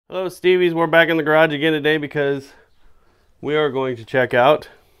Hello Stevies, we're back in the garage again today because we are going to check out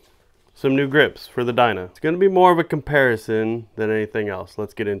some new grips for the Dyna. It's going to be more of a comparison than anything else.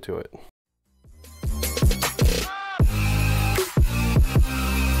 Let's get into it.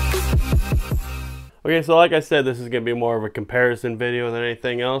 Okay, so like I said, this is going to be more of a comparison video than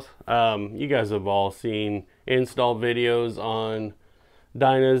anything else. You guys have all seen install videos on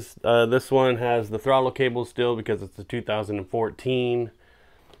Dynas. This one has the throttle cable still because it's a 2014.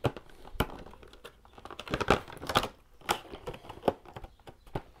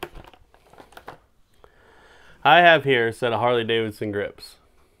 I have here a set of Harley Davidson grips.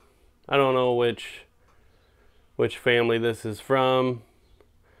 I don't know which family this is from.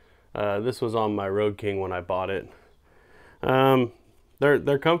 This was on my Road King when I bought it.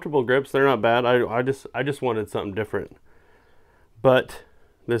 They're comfortable grips. They're not bad. I just wanted something different. But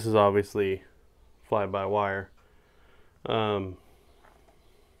this is obviously fly-by-wire.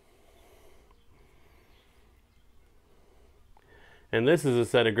 And this is a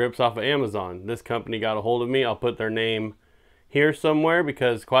set of grips off of Amazon. This company got a hold of me. I'll put their name here somewhere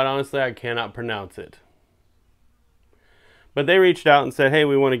because quite honestly, I cannot pronounce it. But they reached out and said, hey,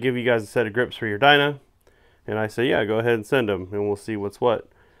 we want to give you guys a set of grips for your Dyna. And I said, yeah, go ahead and send them and we'll see what's what.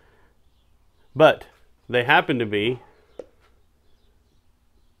 But they happen to be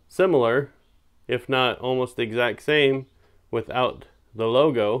similar, if not almost the exact same, without the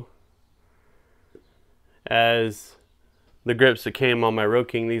logo as the grips that came on my Road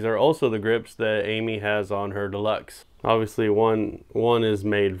King. These are also the grips that Amy has on her Deluxe. Obviously one is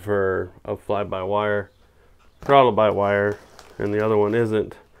made for a fly-by-wire, throttle-by-wire, and the other one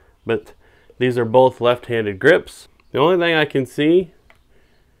isn't. But these are both left-handed grips. The only thing I can see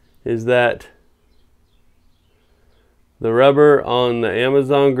is that the rubber on the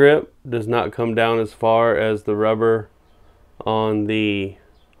Amazon grip does not come down as far as the rubber on the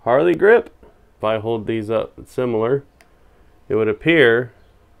Harley grip. If I hold these up similar, it would appear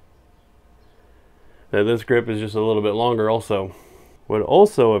that this grip is just a little bit longer also. Would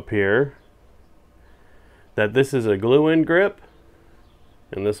also appear that this is a glue-in grip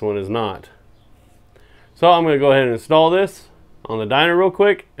and this one is not. So I'm going to go ahead and install this on the Dyna real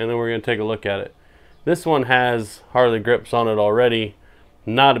quick and then we're going to take a look at it. This one has Harley grips on it already.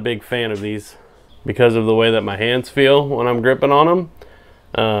 Not a big fan of these because of the way that my hands feel when I'm gripping on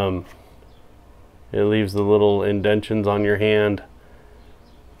them. It leaves the little indentions on your hand.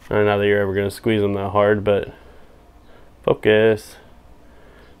 I don't know that you're ever going to squeeze them that hard, but focus.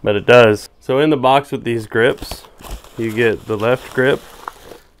 But it does. So in the box with these grips, you get the left grip.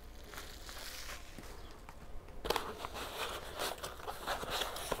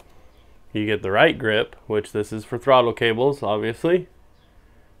 You get the right grip, which this is for throttle cables, obviously.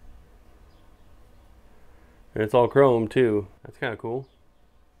 And it's all chrome too. That's kind of cool.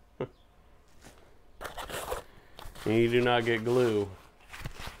 And you do not get glue.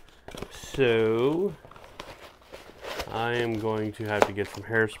 So I am going to have to get some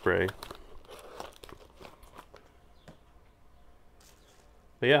hairspray.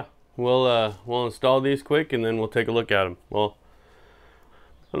 But yeah, we'll install these quick and then we'll take a look at them. Well,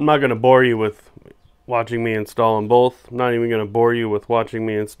 I'm not going to bore you with watching me install them both. I'm not even going to bore you with watching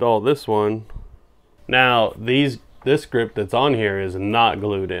me install this one. Now, this grip that's on here is not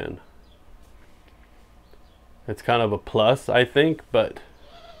glued in. It's kind of a plus, I think, but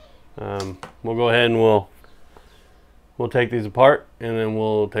we'll go ahead and we'll take these apart and then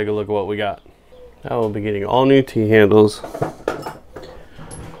we'll take a look at what we got. I will be getting all new T-handles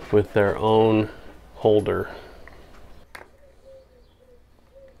with their own holder.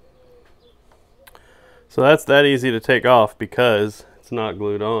 So that's that easy to take off because it's not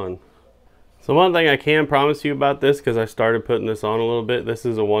glued on. So one thing I can promise you about this, because I started putting this on a little bit, this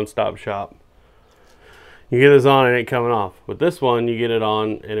is a one-stop shop. You get this on, it ain't coming off. With this one, you get it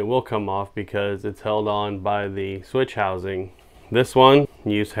on and it will come off because it's held on by the switch housing. This one,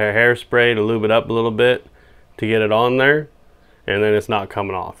 you use hairspray to lube it up a little bit to get it on there, and then it's not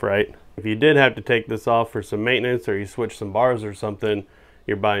coming off, right? If you did have to take this off for some maintenance or you switch some bars or something,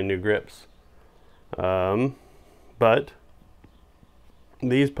 you're buying new grips. But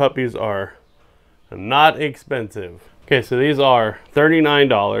these puppies are not expensive. Okay, so these are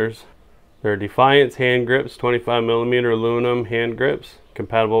 $39. They're Defiance hand grips, 25mm aluminum hand grips,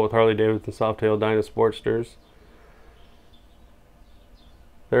 compatible with Harley Davidson Softail Dyna Sportsters.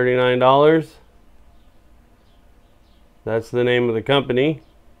 $39. That's the name of the company.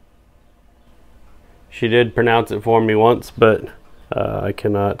 She did pronounce it for me once, but I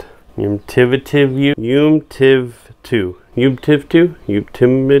cannot. Yhmtivtu.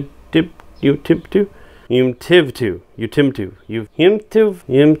 Yhmtivtu, Yhmtivtu,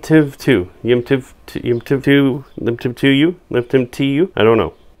 Yhmtivtu. I don't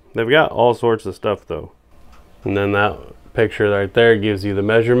know. They've got all sorts of stuff though. And then that picture right there gives you the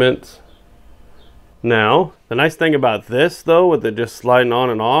measurements. Now, the nice thing about this though, with it just sliding on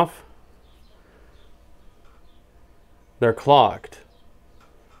and off, they're clocked.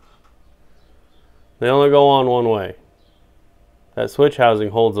 They only go on one way. That switch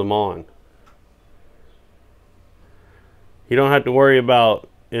housing holds them on. You don't have to worry about,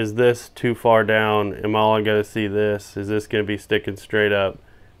 is this too far down? Am I only going to see this? Is this going to be sticking straight up?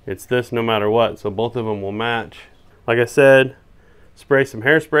 It's this no matter what, so both of them will match. Like I said, spray some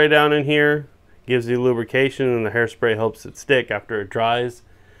hairspray down in here. Gives you lubrication, and the hairspray helps it stick after it dries.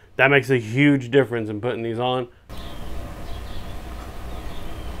 That makes a huge difference in putting these on.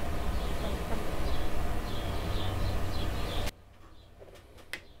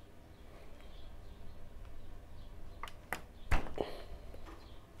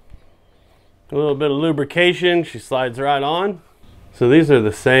 A little bit of lubrication, she slides right on. So these are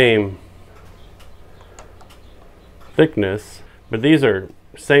the same thickness, but these are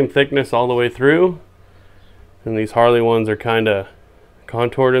same thickness all the way through. And these Harley ones are kind of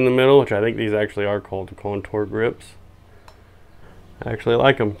contoured in the middle, which I think these actually are called contour grips. I actually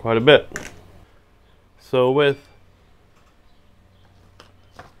like them quite a bit. So with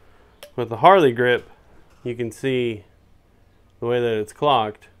the Harley grip, you can see the way that it's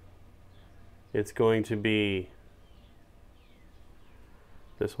clocked. It's going to be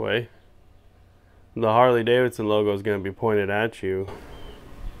this way. The Harley Davidson logo is going to be pointed at you.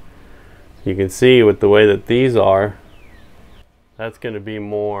 You can see with the way that these are, that's going to be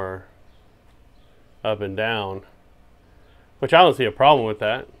more up and down, which I don't see a problem with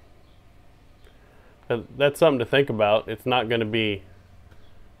that. But that's something to think about. It's not going to be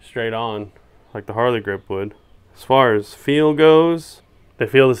straight on like the Harley grip would. As far as feel goes, they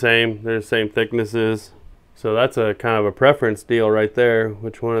feel the same. They're the same thicknesses. So that's a kind of a preference deal right there.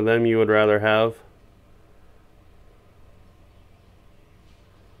 Which one of them you would rather have.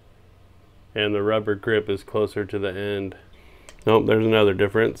 And the rubber grip is closer to the end. Nope, there's another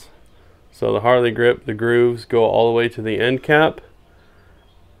difference. So the Harley grip, the grooves go all the way to the end cap.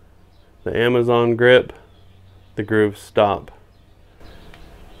 The Amazon grip, the grooves stop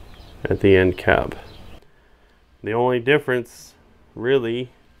at the end cap. The only difference,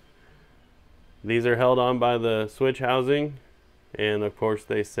 really, these are held on by the switch housing, and of course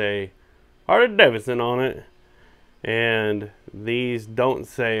they say Harley Davidson on it, and these don't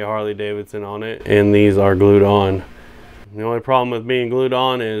say Harley Davidson on it, and these are glued on. The only problem with being glued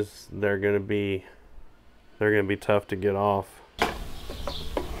on is they're gonna be tough to get off.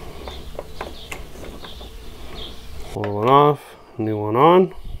 Old one off, new one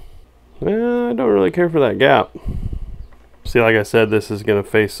on. I don't really care for that gap. See, like I said, this is going to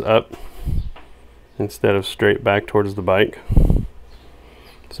face up instead of straight back towards the bike.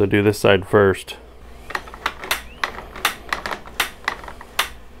 So do this side first.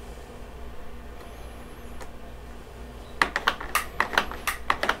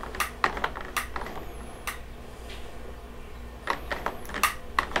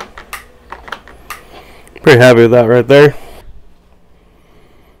 Pretty happy with that right there.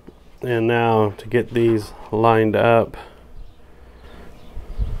 And now to get these lined up,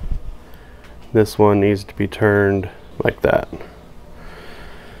 this one needs to be turned like that.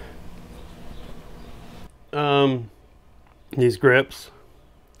 These grips,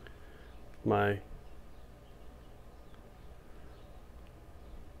 my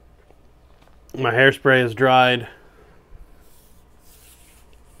hairspray is dried.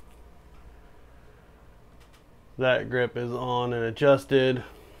 That grip is on and adjusted.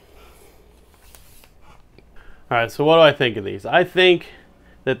 All right, so what do I think of these? I think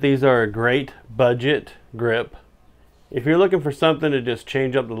that these are a great budget grip. If you're looking for something to just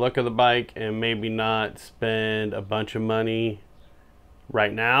change up the look of the bike and maybe not spend a bunch of money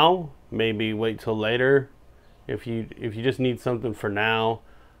right now, maybe wait till later. If you just need something for now,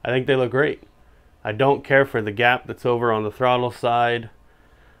 I think they look great. I don't care for the gap that's over on the throttle side.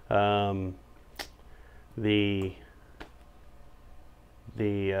 The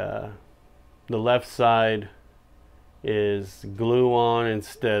left side is glue on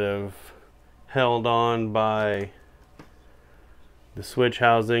instead of held on by the switch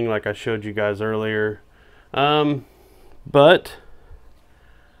housing like I showed you guys earlier. But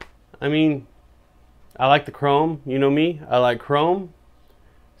I mean, I like the chrome. You know me, I like chrome.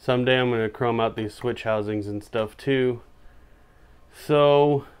 Someday I'm going to chrome out these switch housings and stuff too.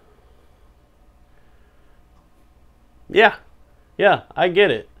 So yeah, I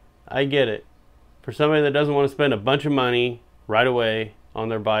get it. For For somebody that doesn't want to spend a bunch of money right away on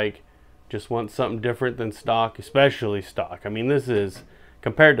their bike, just wants something different than stock, especially stock. I mean, this is,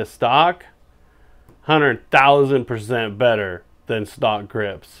 compared to stock, 100,000% better than stock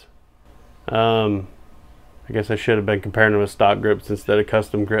grips. I guess I should have been comparing them with stock grips instead of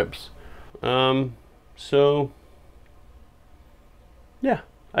custom grips. So yeah,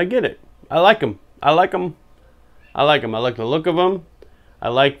 I get it. I like them. I like them. I like them. I like the look of them. I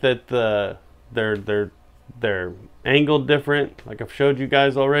like that they're angled different, like I've showed you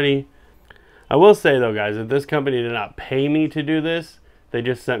guys already. I will say though, guys, that this company did not pay me to do this. They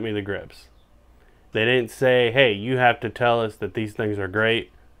just sent me the grips. They didn't say, hey, you have to tell us that these things are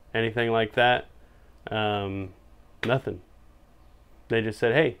great, anything like that. Nothing. They just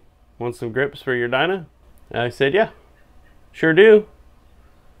said, hey, want some grips for your Dyna? And I said, yeah, sure do.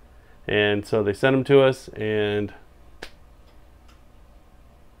 And so they sent them to us, and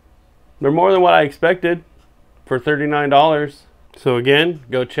they're more than what I expected for $39. So again,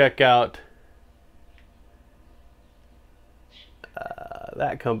 go check out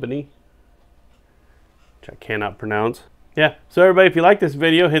that company, which I cannot pronounce. Yeah, so everybody, if you like this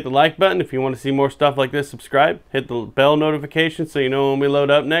video, hit the like button. If you want to see more stuff like this, subscribe. Hit the bell notification so you know when we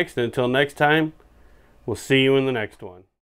load up next. And until next time, we'll see you in the next one.